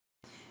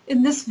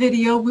In this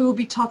video, we will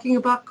be talking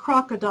about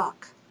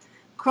Crocodoc.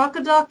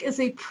 Crocodoc is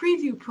a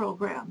preview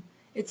program.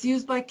 It's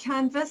used by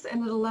Canvas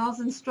and it allows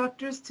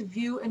instructors to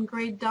view and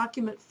grade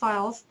document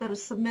files that are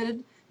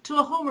submitted to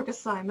a homework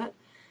assignment,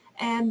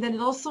 and then it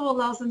also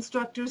allows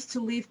instructors to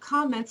leave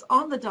comments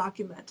on the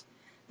document.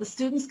 The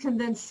students can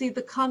then see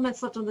the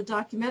comments left on the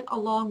document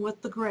along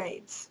with the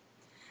grades.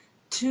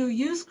 To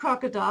use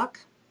Crocodoc,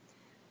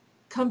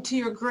 come to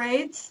your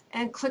grades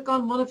and click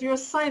on one of your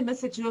assignments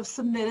that you have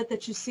submitted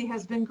that you see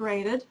has been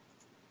graded.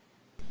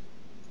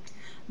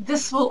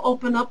 This will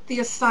open up the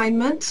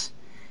assignment.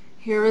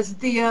 Here is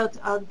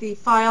the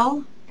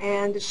file,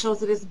 and it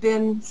shows it has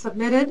been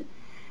submitted.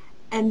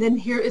 And then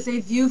here is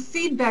a View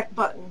Feedback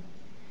button.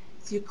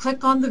 So you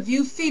click on the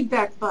View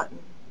Feedback button.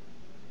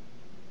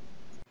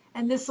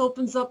 And this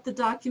opens up the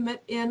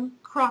document in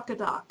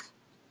Crocodoc.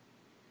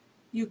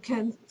 You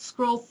can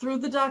scroll through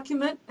the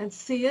document and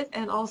see it,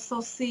 and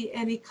also see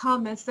any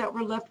comments that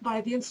were left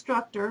by the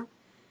instructor.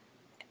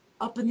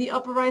 Up in the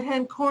upper right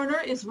hand corner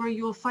is where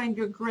you will find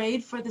your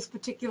grade for this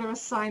particular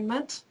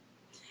assignment.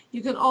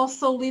 You can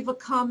also leave a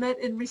comment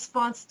in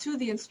response to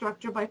the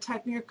instructor by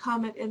typing your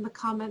comment in the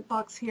comment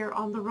box here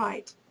on the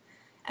right.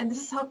 And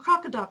this is how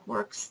Crocodoc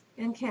works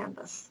in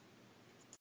Canvas.